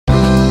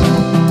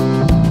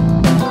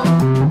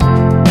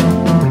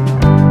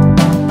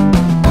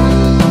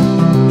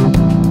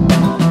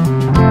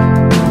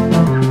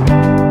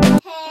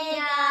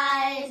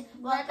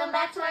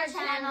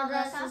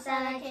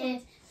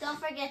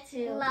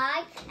to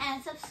like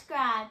and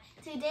subscribe.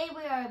 Today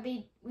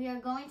we are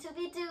going to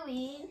be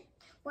doing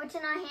What's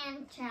in Our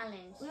Hand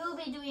challenge. we will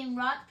be doing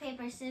rock,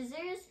 paper,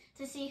 scissors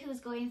to see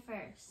who's going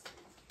first.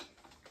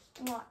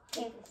 Rock,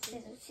 paper,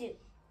 scissors, shoot.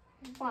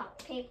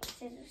 Rock, paper,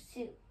 scissors,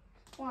 shoot.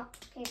 Rock,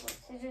 paper,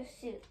 scissors,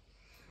 shoot.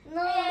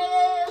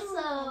 No!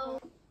 So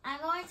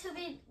I'm going to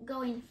be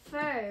going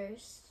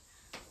first,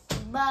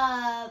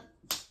 but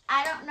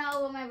I don't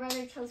know what my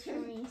brother chose for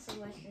me, so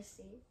let's just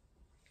see.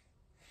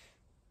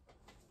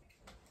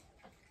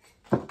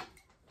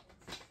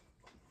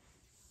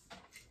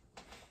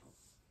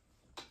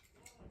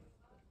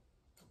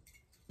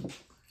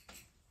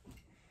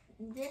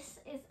 This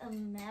is a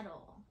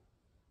medal.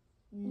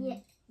 Yeah.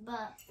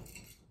 But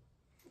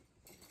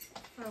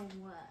for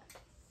what?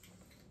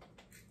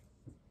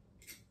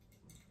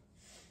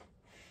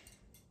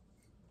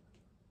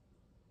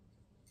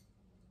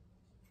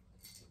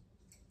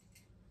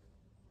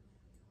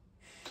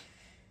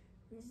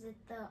 Is it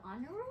the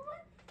honor roll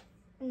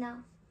one? No.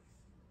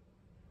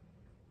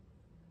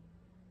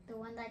 The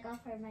one that I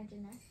got for my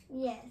gymnastics?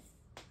 Yes.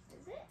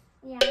 Is it?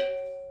 Yeah.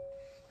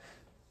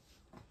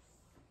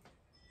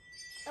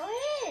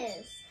 Oh, it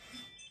is.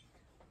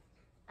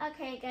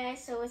 Okay,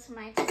 guys, so it's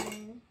my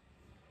turn.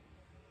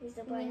 Use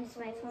the button. It's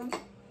my turn.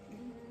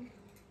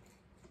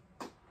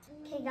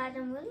 Okay, guys,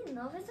 I'm really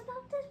nervous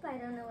about this, but I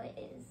don't know what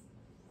it is.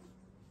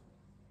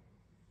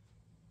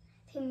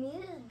 To me,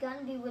 this is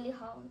gonna be really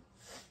hard.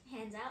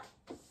 Hands out.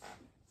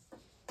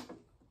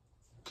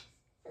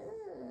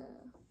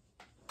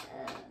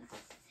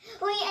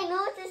 Wait, I know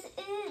what this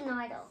is. No,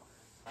 I don't.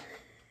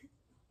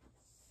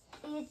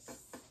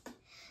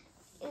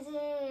 Is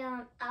it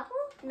apple?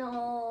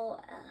 No.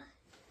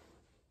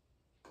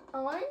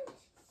 Orange?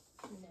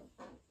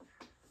 No.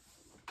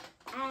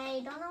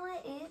 I don't know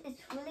what it is.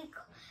 It's really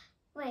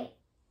wait.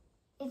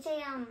 It's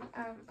a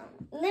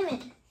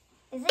lemon.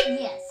 Is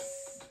it?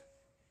 Yes.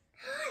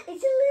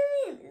 It's a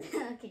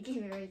lemon. Okay,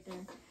 give it right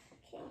there.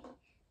 Okay.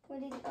 What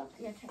did you? Oh,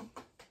 Your turn.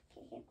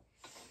 okay,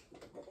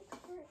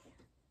 here.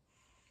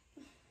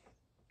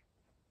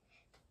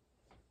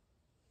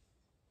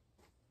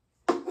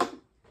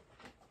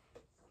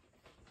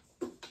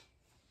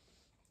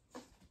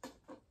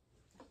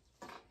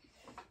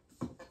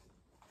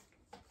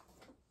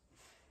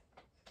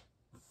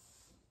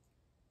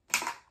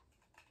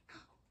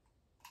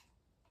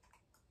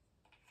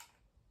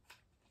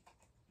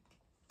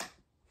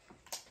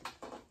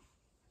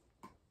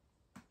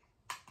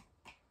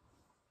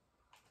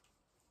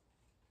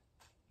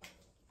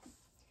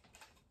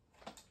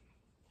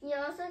 You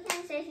also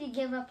can say if you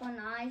give up or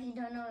not if you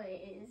don't know what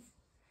it is.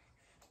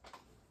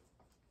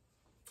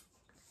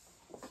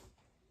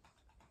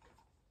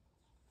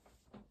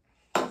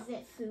 Is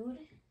it food?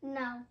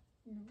 No.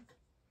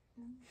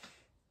 No.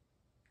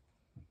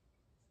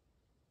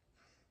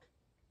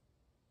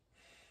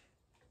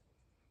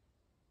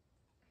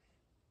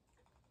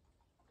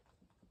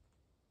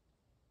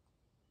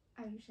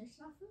 Are you sure it's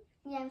not food?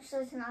 Yeah, I'm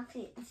sure it's not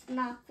food. It's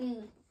not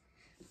food.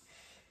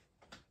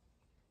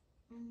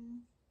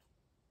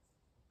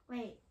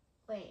 Wait,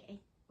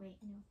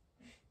 no.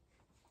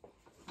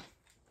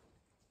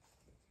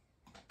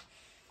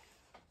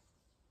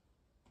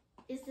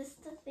 Is this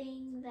the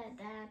thing that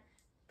Dad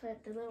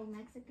put the little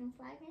Mexican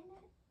flag in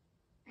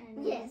it?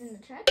 And Yes. it's in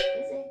the truck?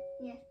 Is it?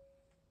 Yeah.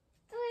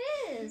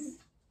 Oh, it is.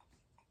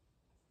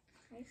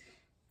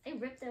 They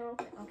ripped it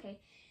open. Okay.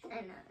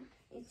 I know.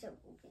 It's so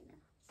open now.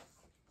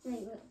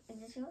 Wait, is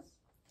this yours?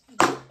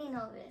 You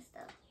know this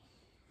stuff.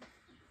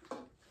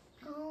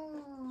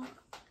 Oh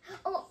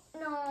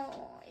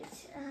no!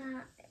 It's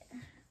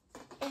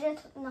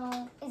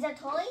Is it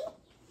toy?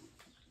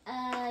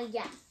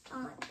 Yeah.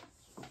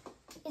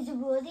 Is it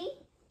Woody?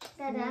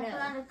 That No. put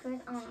on the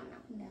Chris? Oh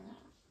no. No.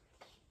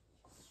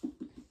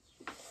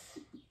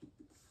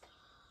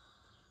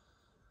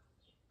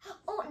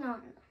 Oh no.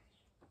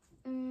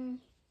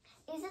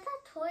 Is it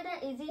that toy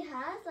that Izzy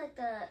has, like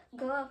the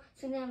girl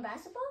shooting in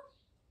basketball?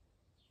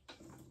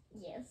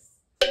 Yes.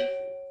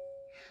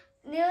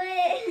 Knew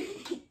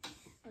it.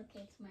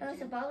 Okay, it's my Oh, it's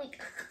a turn. ball week.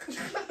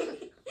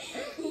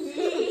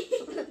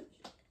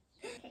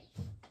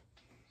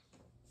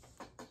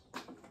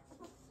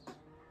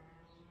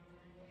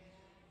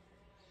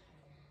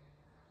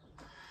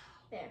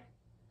 There.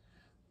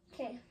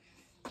 Okay.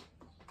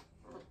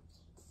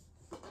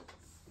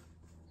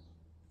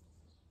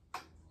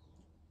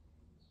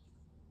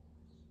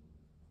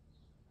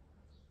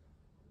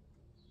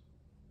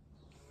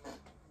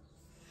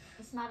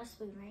 It's not a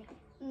spoon, right?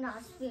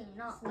 Not spoon,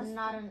 not a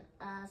spoon.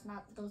 It's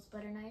not those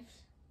butter knives.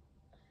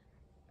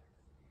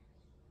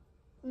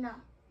 No.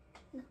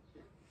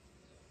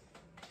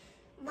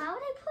 Why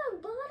would I put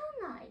a butter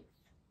knife?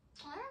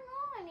 I don't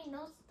know. I mean,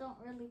 those don't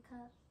really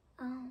cut.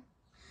 Oh.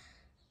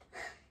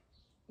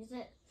 Is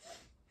it?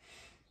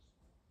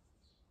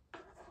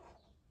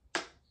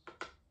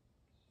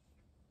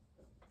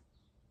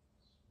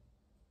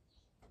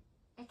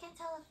 I can't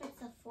tell if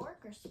it's a fork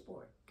or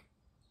spork.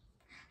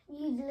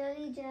 You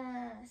literally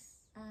just...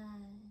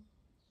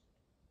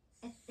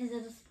 Is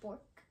it a spork?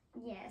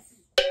 Yes.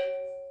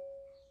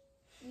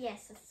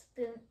 Yes, a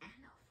spoon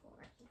and a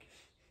fork.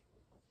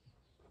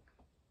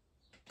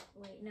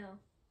 Wait, no.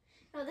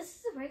 No, this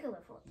is a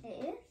regular fork.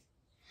 It is?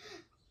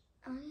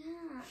 Oh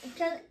yeah.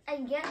 Because I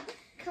get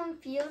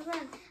confused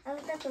when I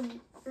look at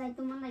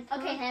the one like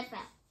Okay,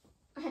 headband.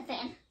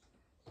 headband.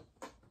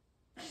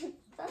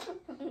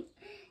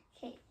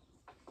 Okay.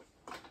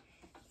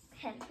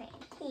 Headband.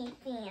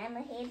 Headband. I'm a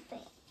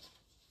headband.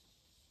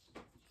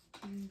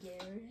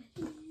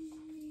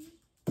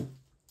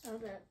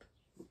 Hold up.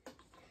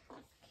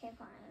 Okay,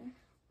 fine.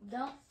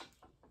 Don't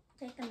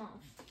take them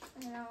off.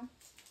 I know.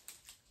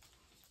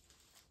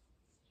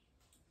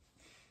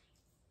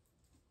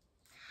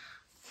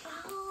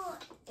 Oh,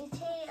 it's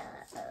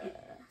a.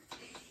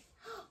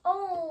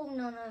 Oh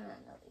no.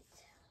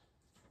 It's,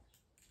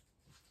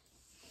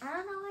 I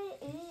don't know what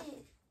it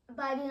is,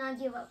 but I do not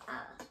give up.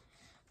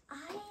 I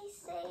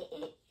say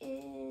it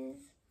is.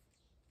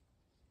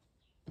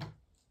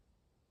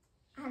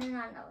 I do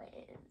not know what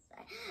it is.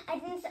 I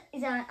think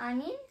is that an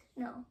onion?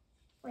 No.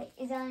 Wait,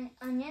 is that an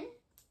onion?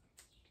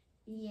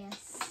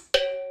 Yes.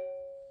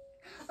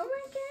 Oh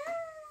my god!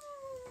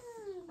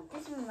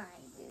 This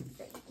reminds you,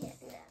 so you can't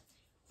do that.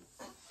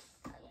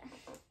 Oh yeah.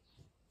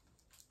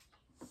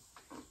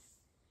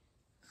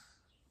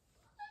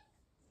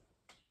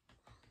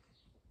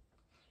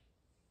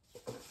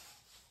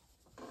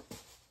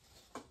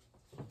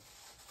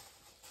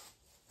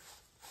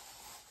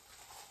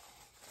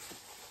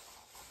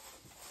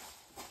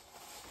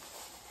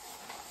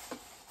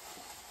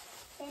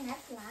 Dang,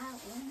 that's loud.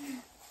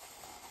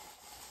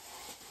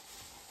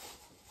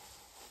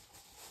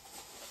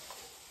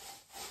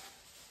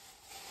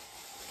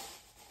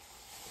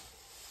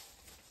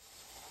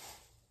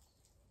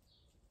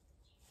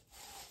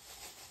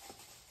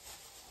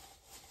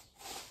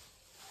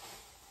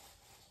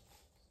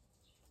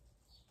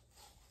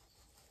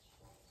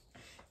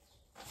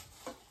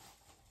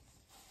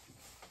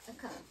 A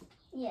cup.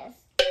 Yes.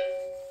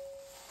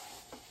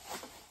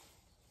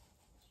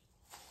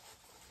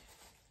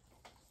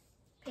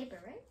 Paper,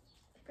 right?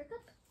 Paper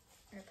cup?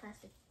 Or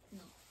plastic?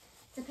 No.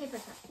 It's a paper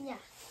cup. Yeah.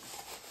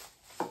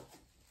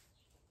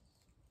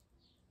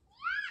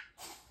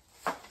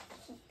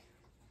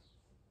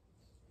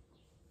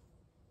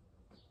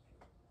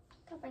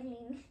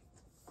 Kapaling.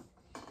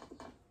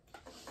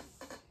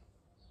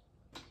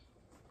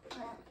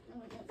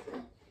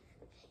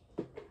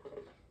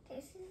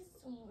 This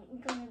is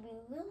gonna be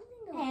really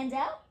good. Hands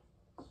out.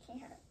 Okay,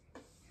 hold on.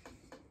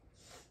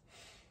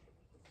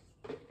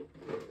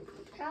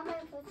 How am I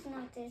supposed to know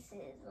what this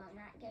is? Well, I'm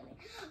not giving.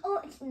 Oh,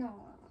 it's no.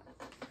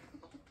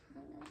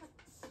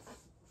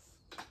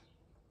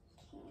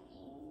 Okay.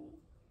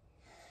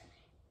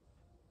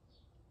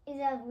 Is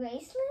that a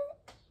bracelet?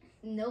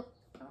 Nope.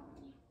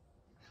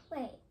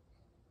 Wait.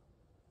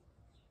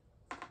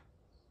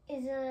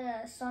 Is it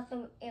a sort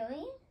of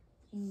alien?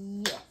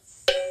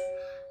 Yes.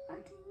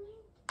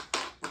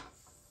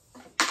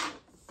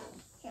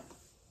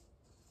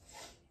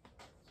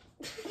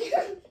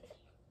 Here.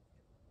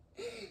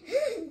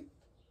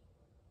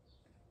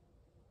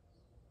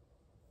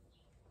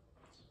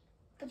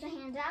 Put your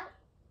hands out.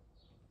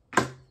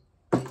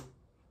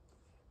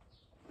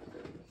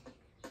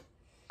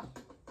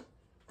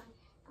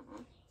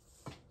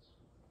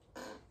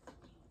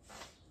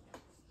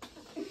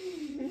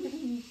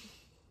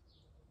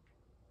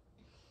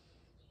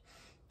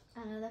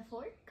 Another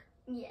fork?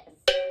 Yes.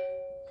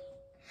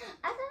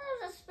 I thought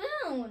it was a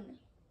spoon.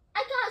 I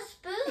got a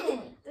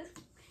spoon.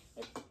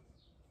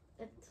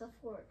 It's a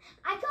fork.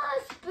 I got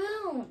a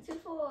spoon. 2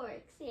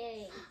 forks.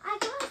 Yay. I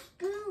got a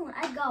spoon.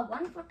 I got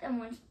one fork and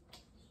one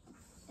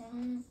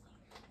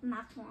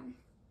max one.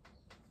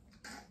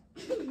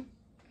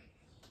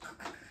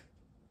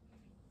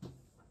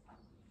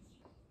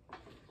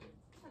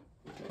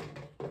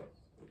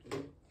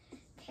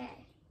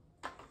 Okay.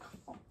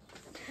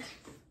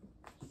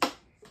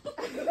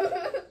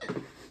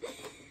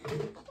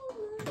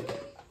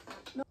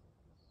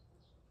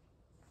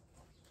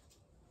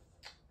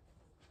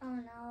 Oh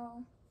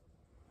no.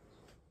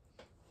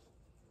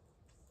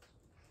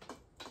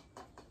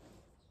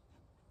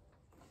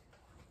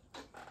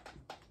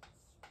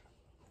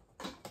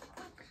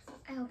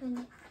 I opened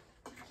it.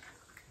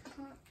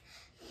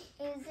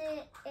 Is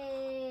it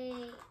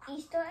a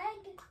Easter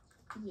egg?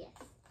 Yes.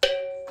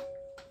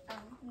 Oh,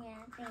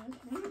 yeah, thank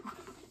you.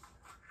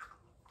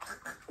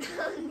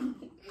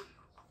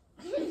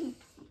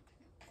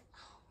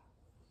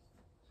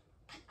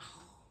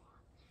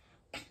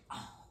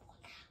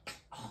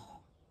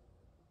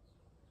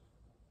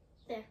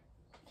 There.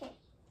 Okay.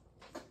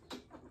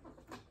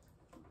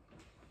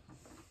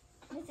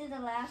 This is the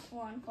last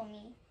one for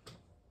me.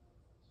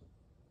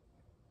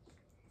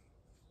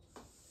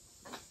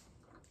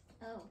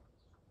 Oh.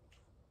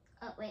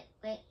 Oh, wait.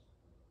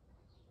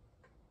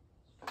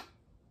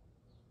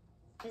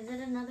 Is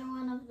it another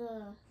one of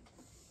the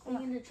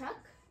thing in the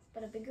truck,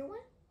 but a bigger one?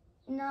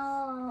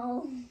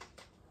 No.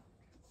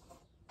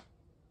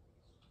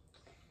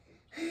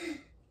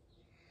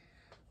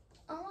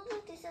 Oh,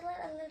 look, this is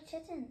like a little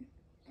kitten.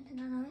 I did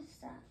not notice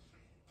that.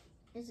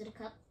 Is it a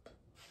cup?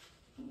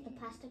 The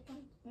plastic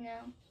one?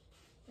 No.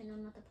 No,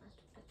 not the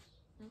plastic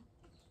one.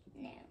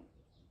 No.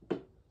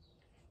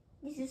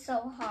 This is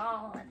so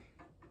hard.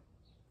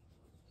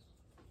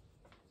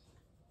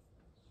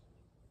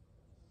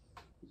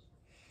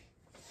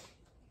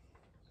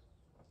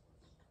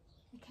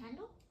 A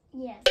candle?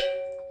 Yes.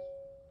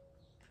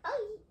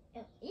 Oh,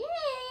 yay!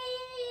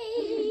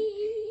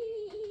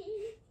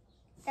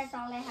 That's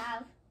all I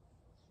have.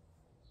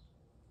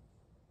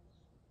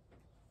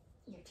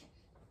 Your turn.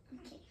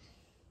 Okay.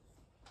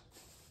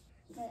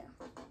 There.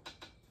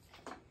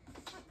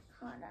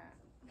 Hold on.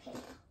 Okay.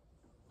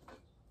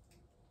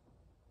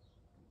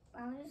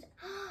 I'll just.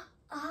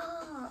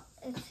 Oh,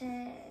 it's a.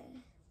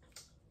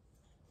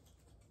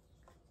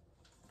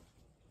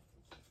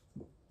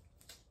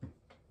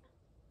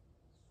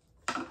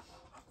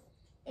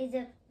 Is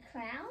it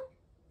crown?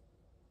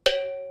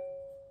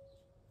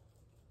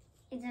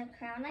 Is it a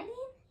crown I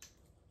need?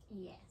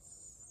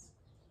 Yes.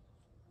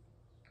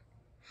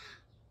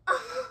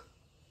 Oh,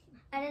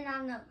 I did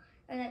not know.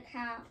 Or the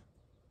crown.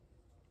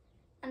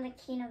 I'm the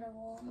king of the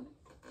wall.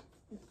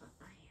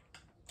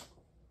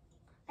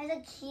 I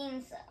said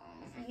king, so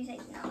you say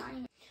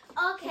 9.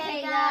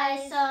 Okay,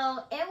 guys,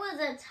 so it was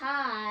a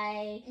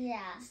tie.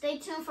 Yeah. Stay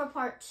tuned for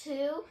part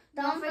 2.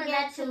 Don't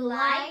forget to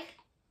like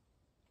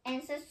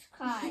and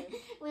subscribe.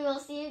 We will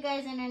see you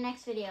guys in our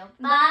next video.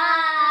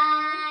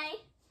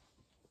 Bye.